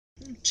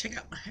Check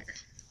out my hair.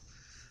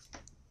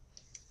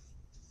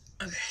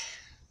 Okay.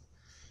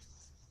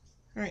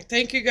 Alright,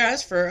 thank you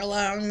guys for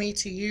allowing me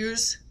to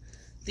use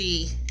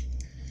the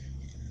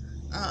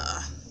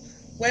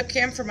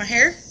webcam for my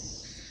hair.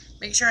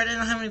 Make sure I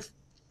didn't have any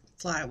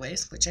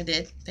flyaways, which I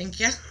did. Thank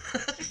you.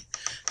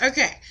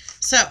 Okay,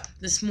 so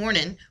this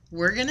morning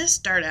we're going to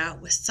start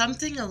out with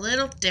something a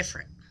little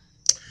different.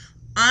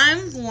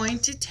 I'm going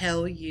to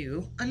tell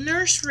you a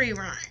nursery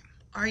rhyme.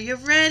 Are you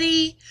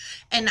ready?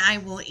 And I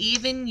will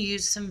even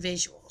use some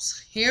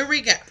visuals. Here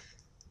we go.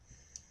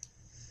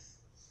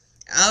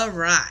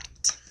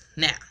 Alright,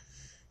 now,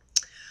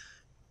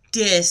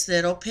 this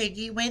little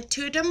piggy went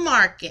to the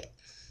market,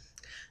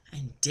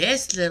 and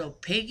this little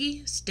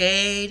piggy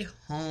stayed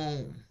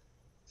home.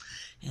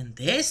 And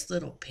this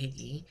little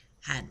piggy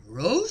had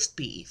roast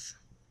beef,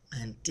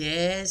 and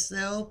this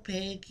little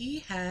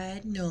piggy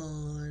had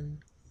none.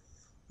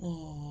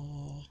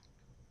 Aww.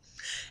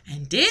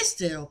 And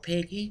this little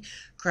piggy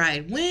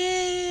cried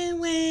wah,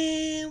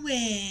 wah,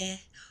 wah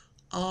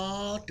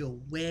all the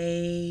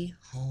way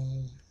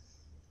home.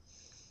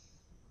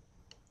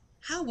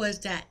 How was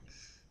that?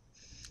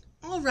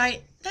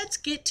 Alright, let's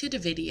get to the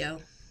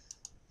video.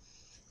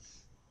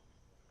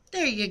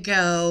 There you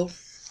go.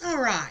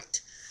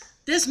 Alright.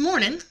 This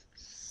morning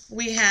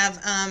we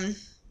have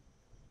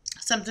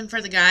something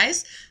for the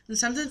guys and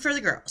something for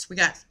the girls. We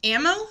got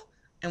ammo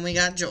and we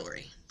got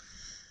jewelry.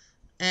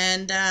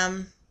 And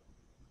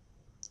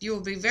you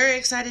will be very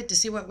excited to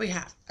see what we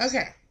have.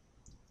 Okay.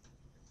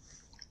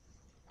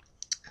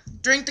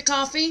 Drink the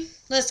coffee.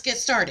 Let's get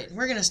started.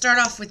 We're going to start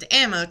off with the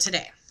ammo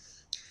today.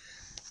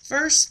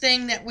 First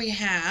thing that we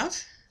have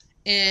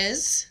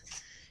is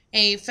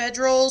a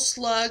Federal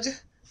slug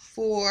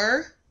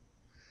for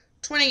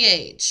 20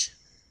 gauge.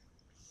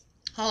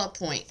 Hollow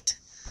point.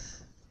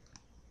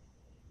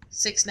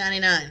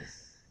 $6.99.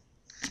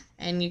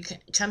 And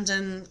comes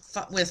in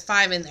with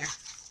 5 in there.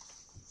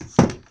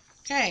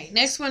 Okay,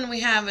 next one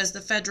we have is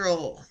the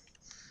Federal.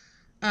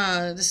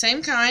 The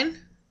same kind.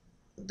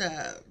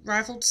 The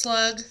rifled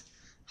slug,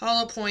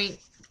 hollow point.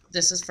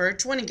 This is for a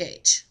 20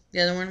 gauge.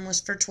 The other one was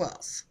for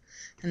 12.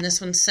 And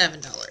this one's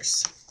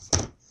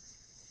 $7.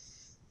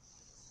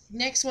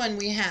 Next one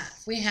we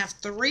have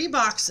 3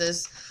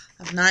 boxes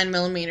of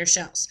 9mm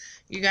shells.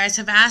 You guys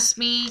have asked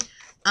me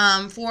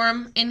for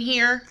them in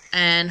here,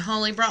 and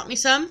Holly brought me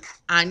some.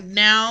 I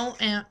now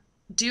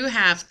do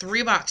have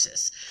 3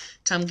 boxes.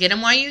 Come get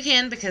them while you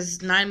can, because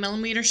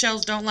 9mm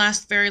shells don't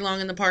last very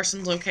long in the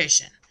Parsons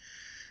location.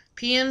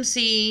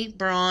 PMC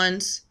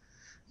bronze,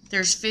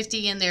 there's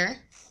 50 in there.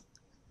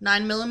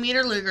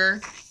 9mm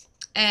Luger,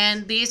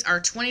 and these are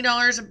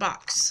 $20 a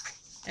box.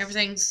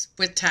 Everything's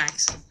with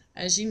tax,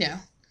 as you know.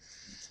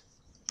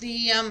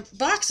 The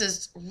box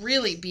is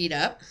really beat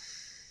up,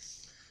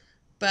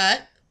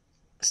 but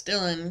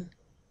still in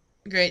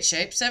great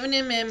shape.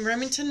 7mm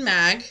Remington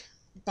Mag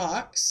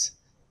box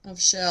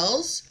of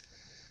shells.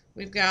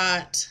 We've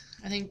got,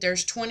 I think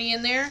there's 20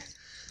 in there,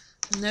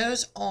 and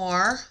those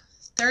are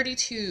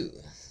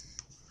 $32.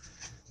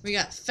 We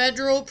got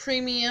Federal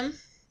Premium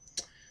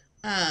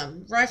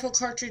rifle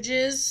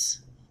cartridges.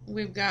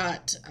 We've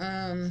got,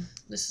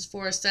 this is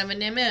for a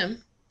 7mm,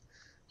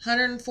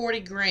 140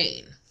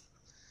 grain,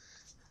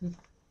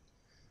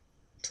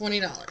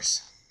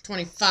 $20,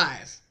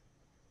 $25.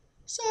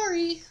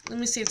 Sorry. Let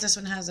me see if this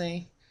one has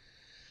a,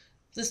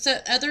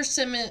 the other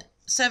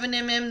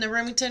 7mm, the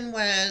Remington,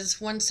 was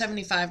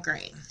 175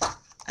 grain.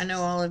 I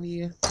know all of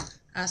you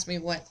asked me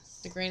what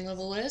the grain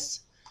level is.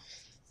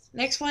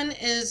 Next one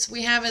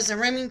we have is a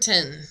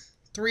Remington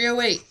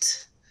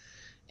 308.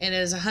 It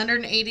is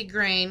 180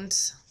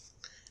 grains,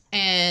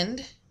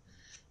 and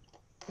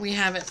we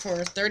have it for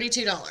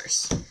 $32.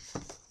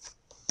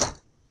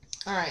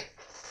 Alright,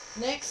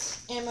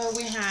 next ammo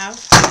we have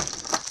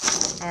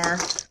are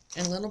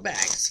in little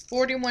bags.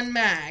 41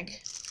 mag.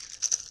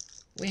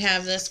 We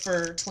have this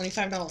for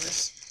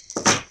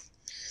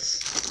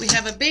 $25. We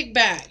have a big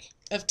bag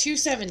of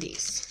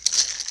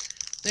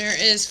 270s. There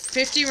is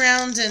 50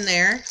 rounds in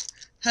there,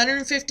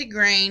 150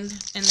 grain,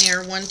 and they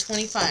are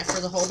 $125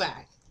 for the whole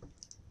bag.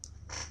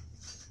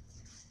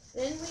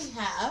 Then we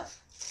have,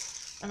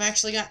 I've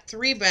actually got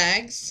 3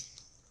 bags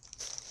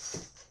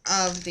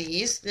of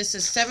these. This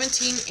is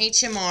 17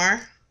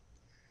 HMR,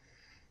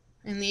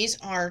 and these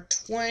are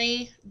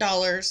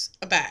 $20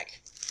 a bag.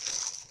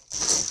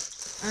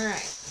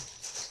 Alright.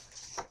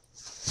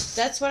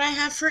 That's what I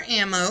have for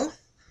ammo.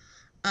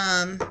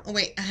 Oh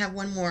wait, I have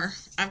one more.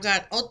 I've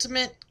got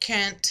Ultimate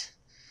Kent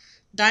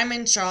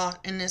Diamond Shot,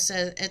 and it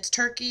says it's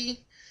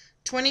turkey,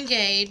 20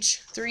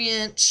 gauge,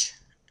 3-inch,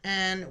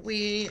 and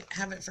we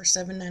have it for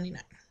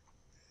 $7.99.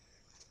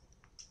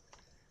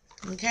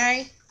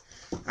 Okay?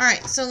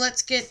 Alright, so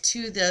let's get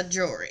to the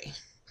jewelry.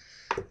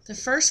 The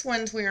first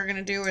ones we are going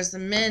to do is the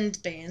men's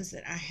bands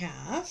that I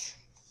have.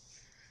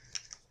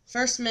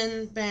 First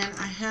men's band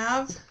I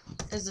have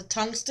is a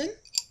tungsten.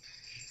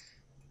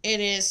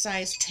 It is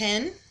size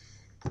 10.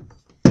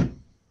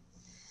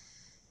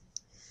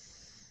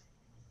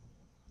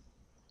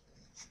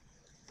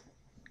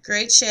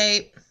 Great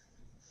shape.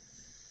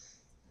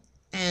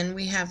 And And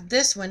we have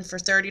this one for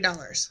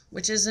 $30,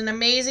 which is an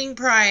amazing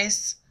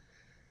price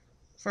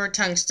for a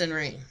tungsten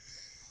ring.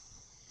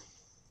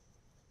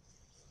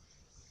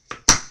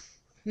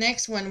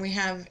 Next one we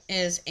have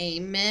is a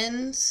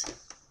men's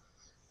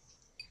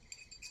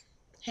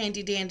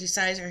handy dandy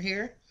sizer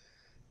here.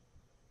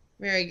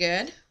 Very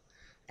good.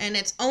 And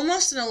it's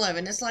almost an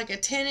 11. It's like a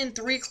 10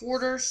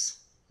 3/4.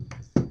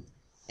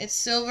 It's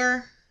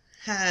silver,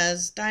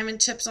 has diamond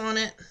chips on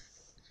it.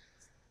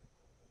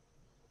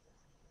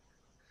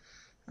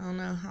 I don't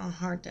know how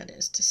hard that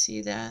is to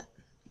see that,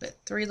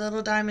 but 3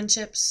 little diamond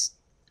chips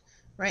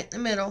right in the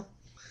middle.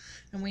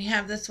 And we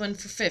have this one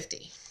for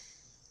 $50.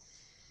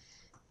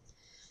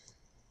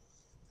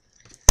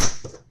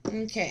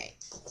 Okay.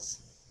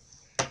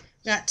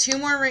 Got 2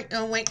 more rings.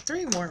 Oh, wait,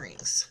 3 more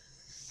rings.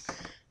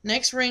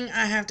 Next ring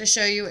I have to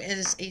show you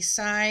is a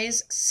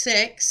size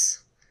 6.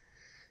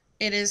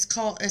 It's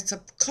called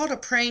a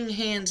praying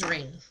hands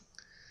ring.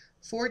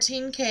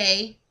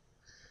 14K.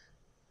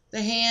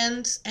 The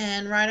hands,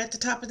 and right at the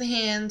top of the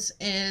hands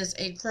is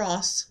a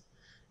cross,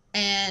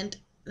 and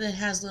it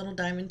has little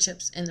diamond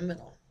chips in the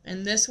middle.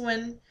 And this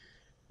one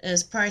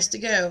is priced to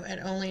go at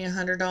only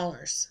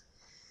 $100.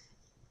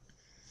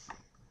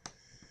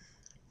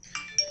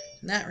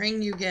 In that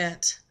ring you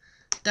get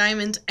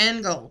diamonds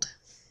and gold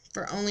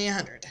for only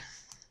 $100.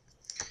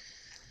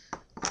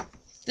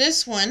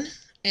 This one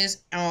is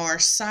our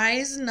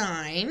size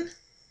 9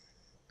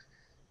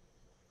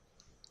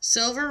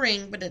 silver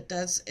ring, but it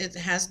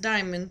has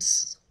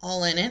diamonds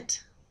all in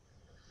it.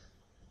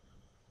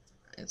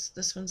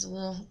 This one's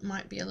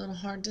might be a little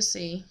hard to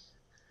see.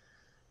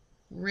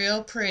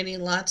 Real pretty,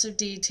 lots of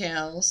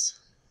details.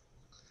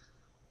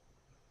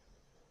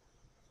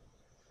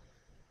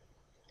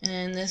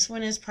 And this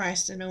one is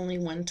priced at only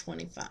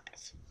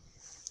 $125.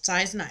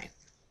 Size 9.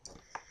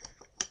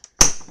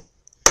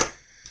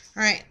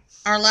 Alright,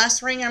 our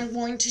last ring I'm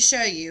going to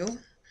show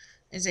you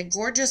is a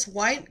gorgeous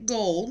white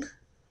gold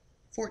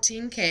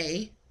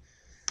 14K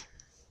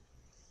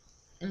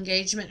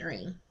engagement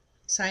ring.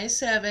 Size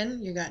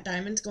 7. You got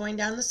diamonds going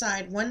down the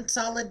side. 1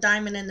 solid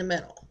diamond in the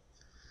middle.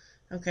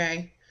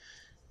 Okay.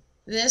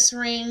 This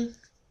ring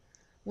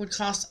would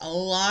cost a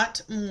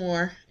lot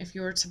more if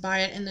you were to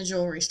buy it in the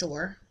jewelry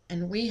store.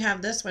 And we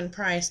have this one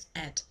priced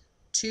at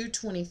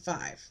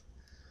 $225.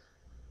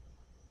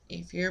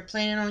 If you're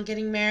planning on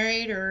getting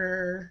married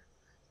or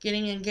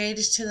getting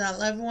engaged to that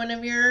loved one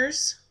of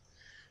yours,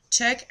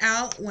 check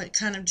out what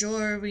kind of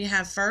jewelry we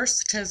have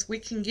first, because we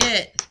can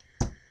get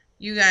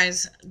you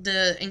guys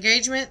the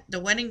engagement, the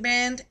wedding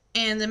band,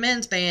 and the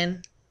men's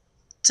band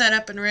set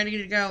up and ready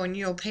to go, and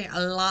you'll pay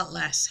a lot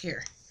less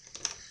here.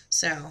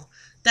 So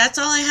that's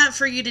all I have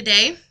for you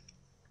today.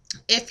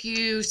 If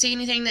you see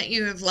anything that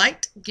you have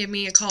liked, give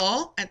me a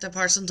call at the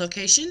Parsons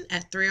location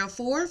at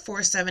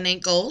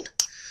 304-478-GOLD,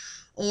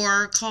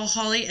 or call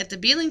Holly at the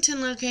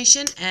Belington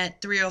location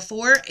at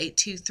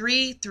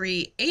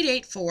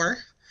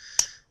 304-823-3884.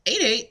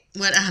 88?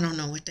 What? I don't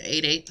know what the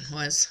 88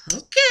 was.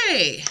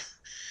 Okay.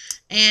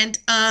 And,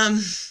 you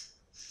have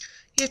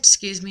to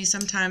excuse me.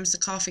 Sometimes the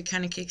coffee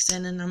kind of kicks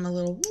in and I'm a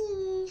little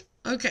woo.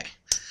 Okay.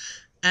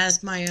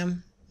 As my,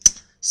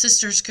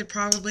 sisters could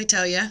probably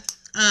tell you.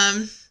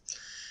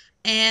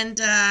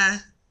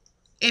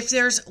 If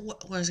there's,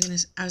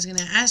 I was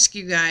gonna ask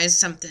you guys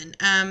something.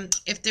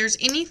 If there's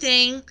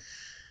anything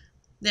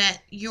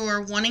that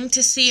you're wanting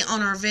to see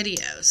on our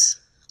videos,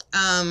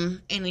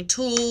 any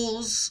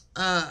tools,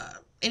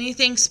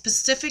 anything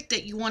specific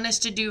that you want us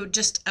to do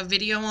just a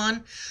video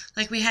on,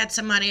 like we had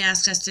somebody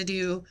ask us to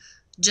do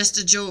just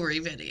a jewelry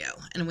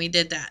video, and we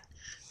did that.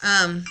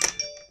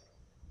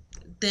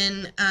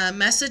 Then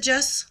message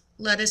us,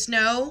 let us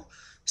know.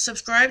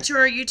 Subscribe to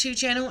our YouTube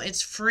channel.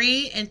 It's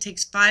free and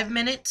takes 5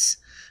 minutes.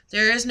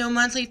 There is no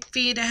monthly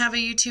fee to have a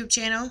YouTube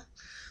channel.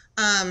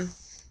 And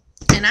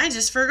I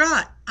just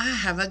forgot, I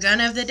have a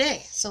gun of the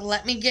day. So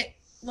let me get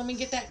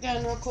that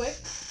gun real quick.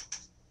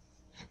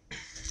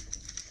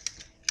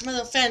 My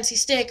little fancy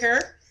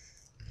sticker.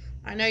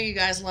 I know you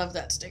guys love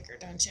that sticker,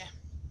 don't you?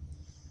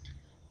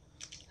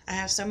 I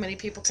have so many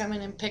people come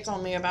in and pick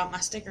on me about my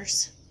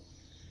stickers.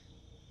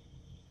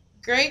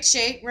 Great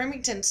Shape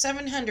Remington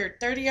 700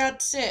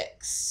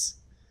 30-06.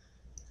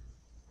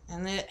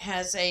 And it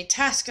has a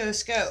Tasco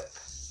scope.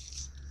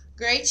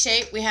 Great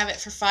Shape. We have it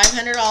for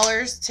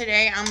 $500.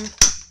 Today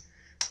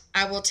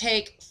I will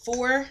take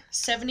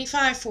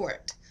 $475 for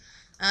it.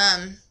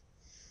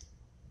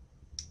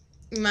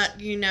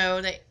 You know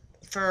that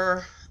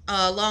for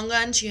long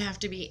guns, you have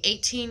to be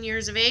 18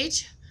 years of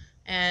age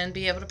and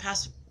be able to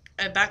pass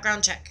a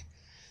background check.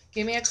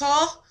 Give me a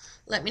call.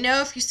 Let me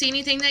know if you see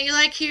anything that you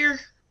like here.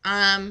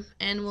 And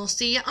we'll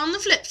see you on the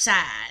flip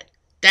side.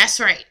 That's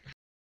right.